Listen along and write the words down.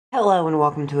Hello and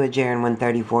welcome to a Jaren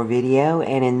 134 video,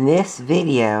 and in this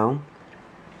video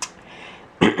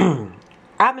I'm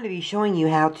going to be showing you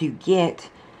how to get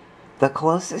the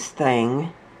closest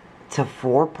thing to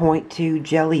 4.2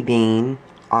 Jelly Bean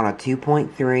on a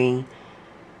 2.3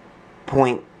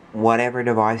 point whatever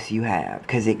device you have,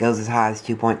 because it goes as high as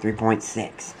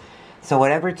 2.3.6. So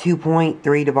whatever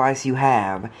 2.3 device you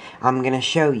have, I'm going to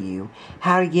show you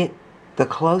how to get the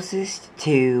closest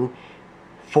to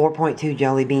 4.2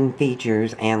 Jelly Bean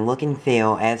features and look and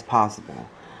feel as possible.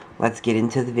 Let's get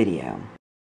into the video.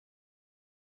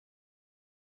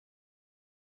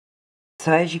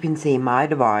 So as you can see, my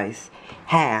device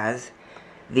has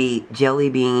the Jelly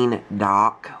Bean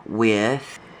dock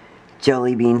with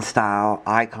Jelly Bean style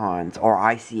icons, or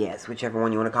ICS, whichever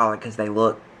one you want to call it, because they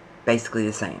look basically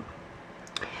the same.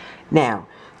 Now,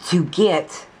 to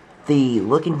get the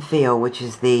look and feel, which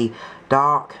is the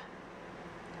dock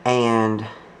and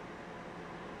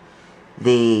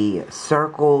the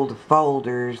circled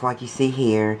folders like you see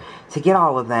here, to get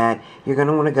all of that, you're going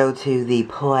to want to go to the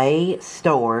Play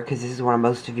Store, because this is where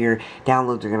most of your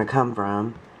downloads are going to come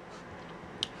from.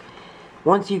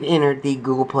 Once you've entered the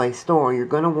Google Play Store, you're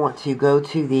going to want to go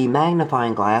to the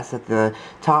magnifying glass at the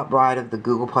top right of the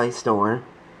Google Play Store,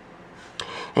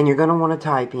 and you're going to want to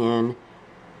type in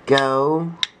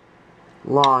Go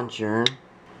Launcher.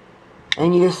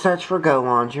 And you just search for Go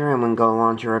Launcher, and when Go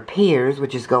Launcher appears,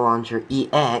 which is Go Launcher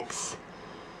EX,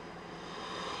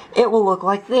 it will look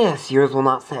like this. Yours will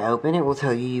not say open, it will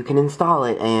tell you you can install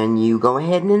it, and you go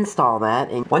ahead and install that.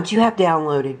 And once you have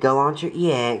downloaded Go Launcher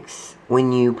EX,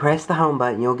 when you press the home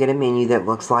button, you'll get a menu that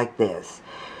looks like this.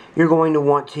 You're going to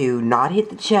want to not hit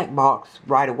the checkbox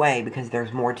right away, because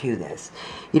there's more to this.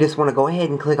 You just want to go ahead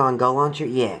and click on Go Launcher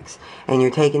EX, and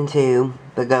you're taken to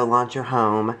the Go Launcher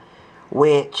home,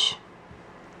 which,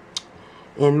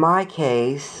 in my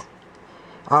case,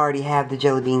 I already have the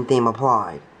Jelly Bean theme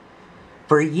applied.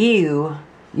 For you,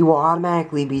 you will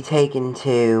automatically be taken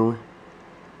to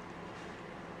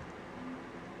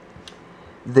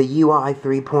the UI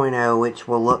 3.0, which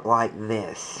will look like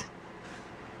this.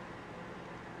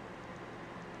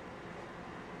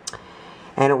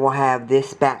 And it will have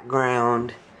this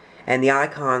background, and the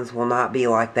icons will not be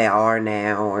like they are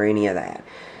now or any of that.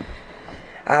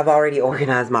 I've already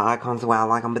organized my icons the way I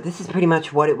like them, but this is pretty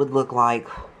much what it would look like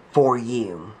for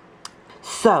you.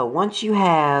 So, once you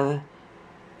have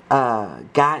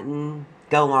gotten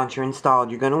Go Launcher installed,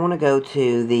 you're going to want to go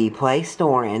to the Play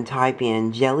Store and type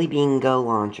in Jelly Bean Go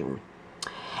Launcher.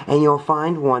 And you'll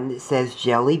find one that says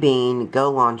Jelly Bean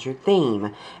Go Launcher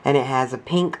Theme, and it has a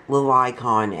pink little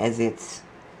icon as it's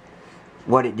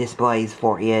what it displays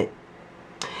for it.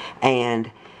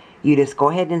 And you just go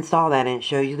ahead and install that, and it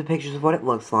shows you the pictures of what it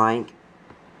looks like.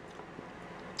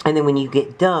 And then when you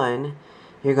get done,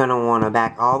 you're going to want to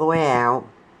back all the way out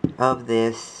of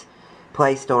this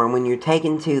Play Store. And when you're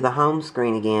taken to the home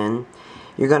screen again,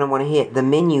 you're going to want to hit the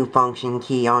menu function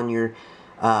key on your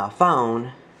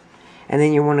phone. And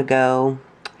then you want to go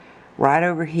right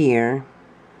over here.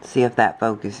 See if that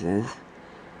focuses.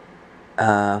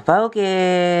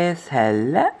 Focus!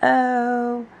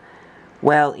 Hello!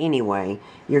 Well, anyway,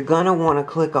 you're going to want to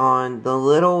click on the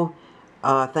little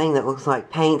thing that looks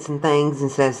like paints and things and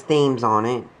says themes on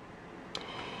it.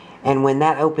 And when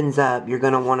that opens up, you're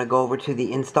going to want to go over to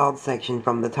the installed section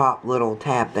from the top little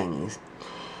tab thingies.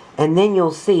 And then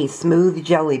you'll see Smooth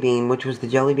Jelly Bean, which was the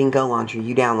Jelly Bean Go Launcher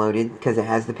you downloaded, because it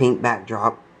has the pink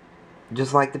backdrop,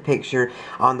 just like the picture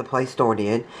on the Play Store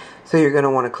did. So you're going to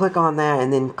want to click on that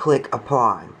and then click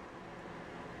Apply.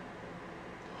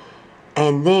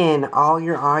 And then all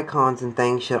your icons and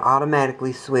things should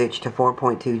automatically switch to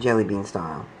 4.2 Jelly Bean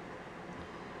style.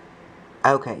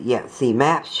 Okay, yeah, see,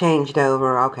 maps changed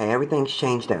over. Okay, everything's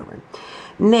changed over.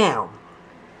 Now,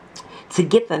 to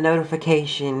get the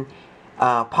notification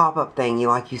pop-up thingy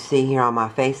like you see here on my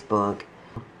Facebook,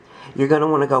 you're going to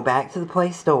want to go back to the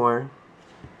Play Store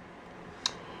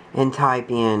and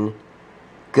type in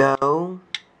Go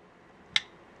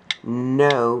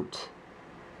Notifications.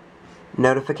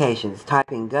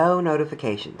 Type in Go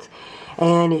Notifications,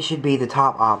 and it should be the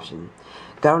top option.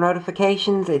 Go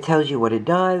Notifications, it tells you what it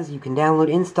does. You can download,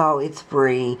 install, it's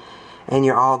free, and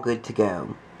you're all good to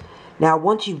go. Now,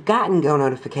 once you've gotten Go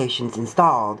Notifications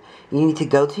installed, you need to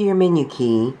go to your menu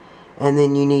key, and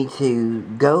then you need to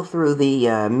go through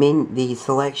the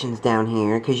selections down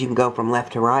here, because you can go from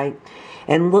left to right,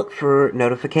 and look for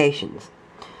notifications.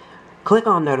 Click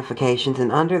on Notifications,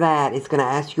 and under that, it's going to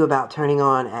ask you about turning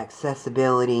on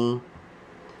accessibility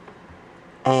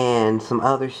and some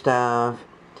other stuff.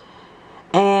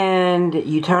 And And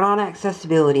you turn on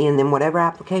accessibility, and then whatever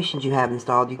applications you have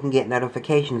installed, you can get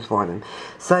notifications for them.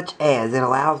 Such as, it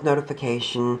allows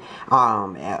notification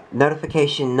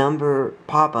number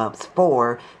pop-ups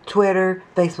for Twitter,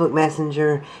 Facebook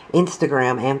Messenger,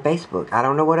 Instagram, and Facebook. I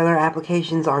don't know what other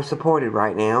applications are supported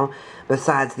right now,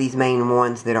 besides these main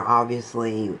ones that are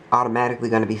obviously automatically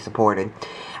going to be supported.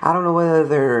 I don't know what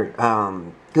other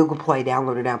Google Play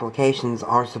downloaded applications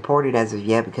are supported as of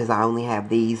yet, because I only have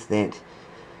these that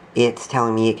it's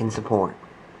telling me it can support.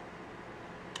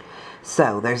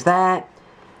 So there's that.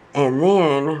 And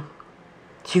then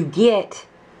to get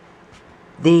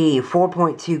the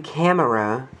 4.2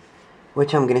 camera,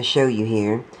 which I'm going to show you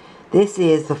here, this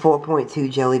is the 4.2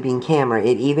 Jelly Bean camera.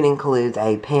 It even includes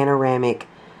a panoramic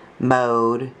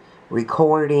mode,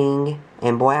 recording,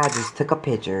 and boy, I just took a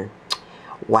picture.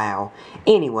 Wow.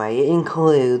 Anyway, it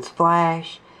includes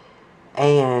flash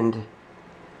and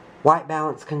white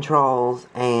balance controls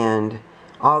and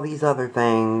all these other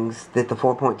things that the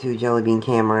 4.2 Jelly Bean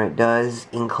camera does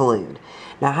include.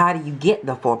 Now, how do you get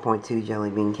the 4.2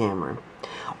 Jelly Bean camera?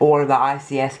 Or the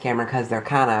ICS camera, because they're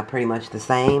kind of pretty much the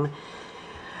same.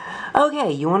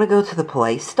 Okay, you want to go to the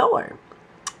Play Store.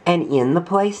 And in the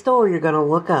Play Store, you're going to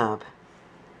look up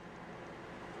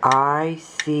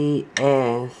ICS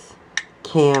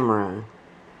camera.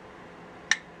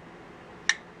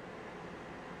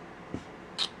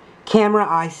 Camera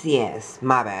ICS.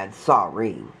 My bad.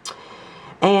 Sorry.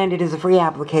 And it is a free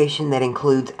application that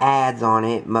includes ads on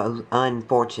it,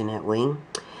 unfortunately.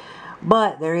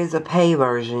 But there is a pay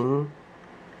version.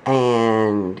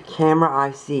 And Camera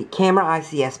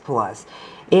ICS Plus.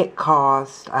 It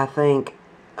costs, I think,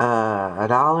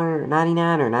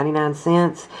 $1.99 or 99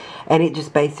 cents. And it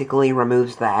just basically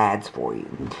removes the ads for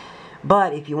you.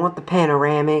 But if you want the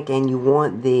panoramic and you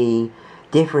want the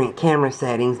different camera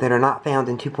settings that are not found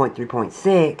in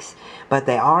 2.3.6, but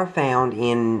they are found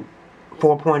in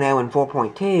 4.0 and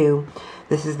 4.2,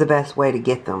 this is the best way to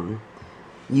get them.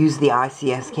 Use the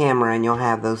ICS camera and you'll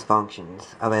have those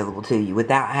functions available to you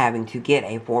without having to get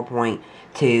a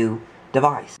 4.2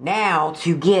 device. Now,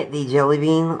 to get the Jelly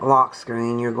Bean lock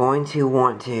screen, you're going to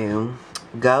want to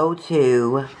go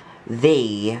to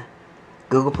the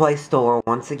Google Play Store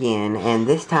once again, and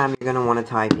this time you're going to want to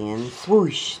type in,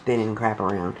 swoosh, spinning crap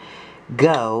around,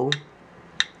 Go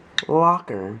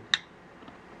Locker.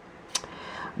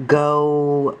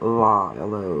 Go Locker.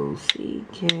 L-O-C-K-E-R.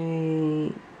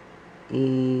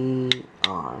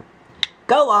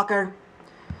 Go Locker.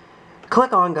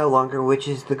 Click on Go Locker, which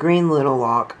is the green little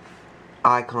lock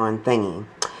icon thingy.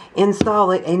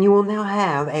 Install it, and you will now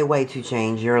have a way to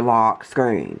change your lock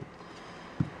screen.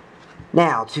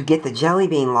 Now, to get the Jelly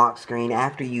Bean lock screen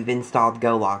after you've installed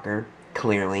Go Locker,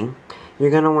 clearly,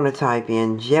 you're going to want to type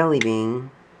in Jelly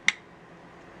Bean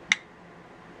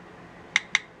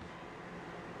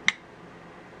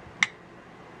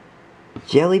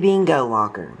Go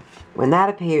Locker. When that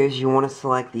appears, you want to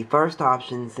select the first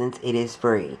option since it is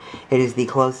free. It is the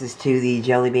closest to the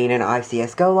Jelly Bean and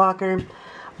ICS Go Locker,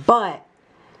 but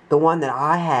the one that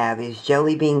I have is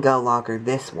Jelly Bean Go Locker,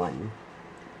 this one.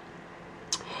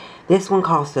 This one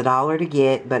costs $1 to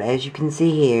get, but as you can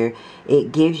see here,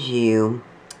 it gives you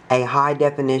a high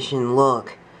definition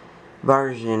look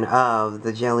version of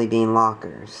the Jelly Bean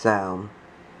locker. So,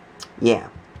 yeah.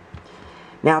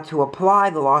 Now, to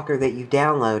apply the locker that you've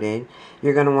downloaded,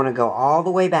 you're going to want to go all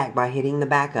the way back by hitting the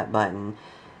backup button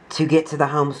to get to the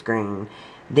home screen.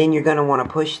 Then you're going to want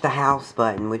to push the house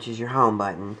button, which is your home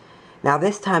button. Now,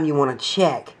 this time you want to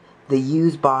check the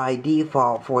use by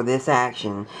default for this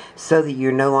action so that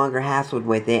you're no longer hassled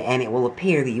with it, and it will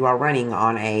appear that you are running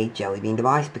on a Jelly Bean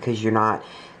device because you're not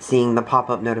seeing the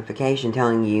pop-up notification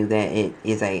telling you that it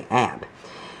is an app.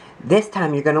 This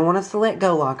time you're going to want to select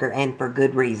Go Locker, and for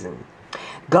good reason.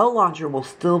 Go Launcher will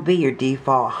still be your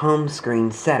default home screen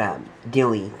setup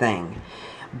dilly thing,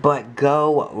 but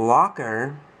Go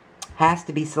Locker has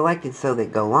to be selected so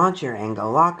that Go Launcher and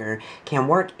Go Locker can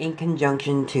work in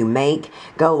conjunction to make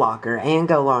Go Locker and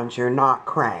Go Launcher not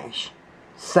crash.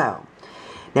 So,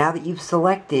 now that you've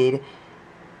selected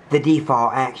the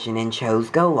default action and chose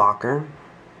Go Locker,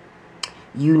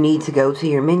 you need to go to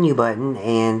your menu button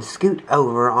and scoot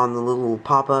over on the little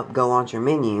pop-up Go Launcher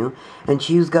menu and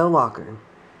choose Go Locker.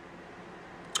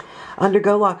 Under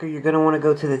Go Locker, you're going to want to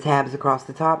go to the tabs across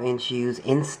the top and choose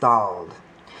Installed.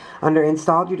 Under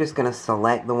Installed, you're just going to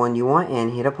select the one you want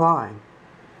and hit Apply.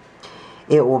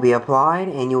 It will be applied,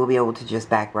 and you will be able to just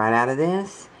back right out of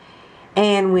this.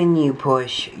 And when you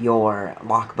push your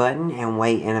lock button and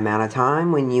wait an amount of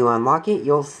time, when you unlock it,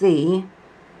 you'll see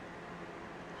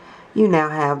you now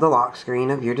have the lock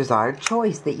screen of your desired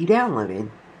choice that you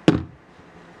downloaded.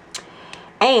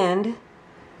 And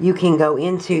you can go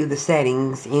into the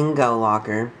settings in Go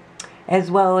Locker,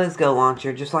 as well as Go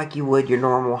Launcher, just like you would your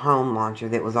normal home launcher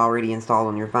that was already installed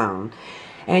on your phone,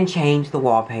 and change the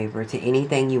wallpaper to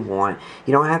anything you want.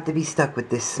 You don't have to be stuck with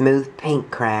this smooth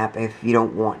pink crap if you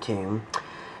don't want to.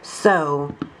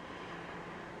 So,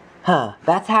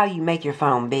 that's how you make your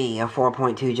phone be a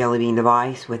 4.2 Jelly Bean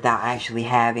device without actually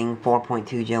having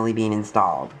 4.2 Jelly Bean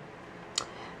installed.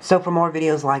 So for more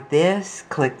videos like this,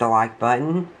 click the like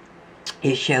button.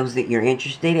 It shows that you're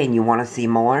interested and you want to see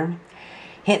more.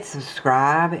 Hit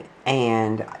subscribe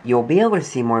and you'll be able to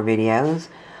see more videos.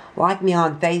 Like me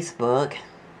on Facebook.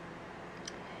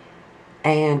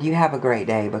 And you have a great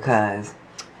day, because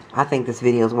I think this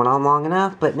video's went on long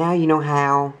enough. But now you know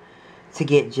how to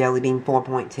get Jelly Bean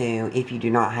 4.2 if you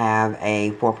do not have a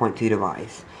 4.2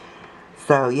 device.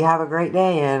 So you have a great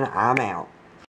day, and I'm out.